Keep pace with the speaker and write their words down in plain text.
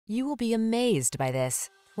You will be amazed by this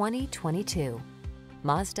 2022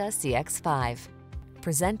 Mazda CX-5.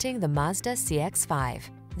 Presenting the Mazda CX-5,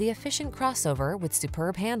 the efficient crossover with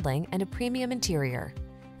superb handling and a premium interior.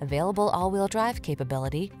 Available all-wheel drive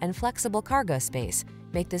capability and flexible cargo space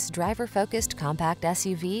make this driver-focused compact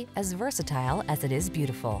SUV as versatile as it is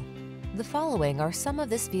beautiful. The following are some of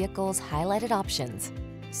this vehicle's highlighted options: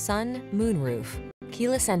 sun, moonroof,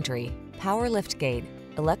 keyless entry, power liftgate,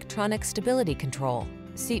 electronic stability control,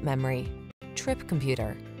 seat memory, trip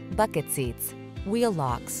computer, bucket seats, wheel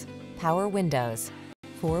locks, power windows,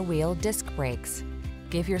 four-wheel disc brakes.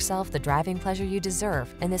 Give yourself the driving pleasure you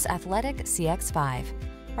deserve in this athletic CX-5.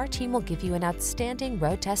 Our team will give you an outstanding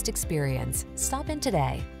road test experience. Stop in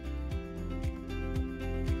today.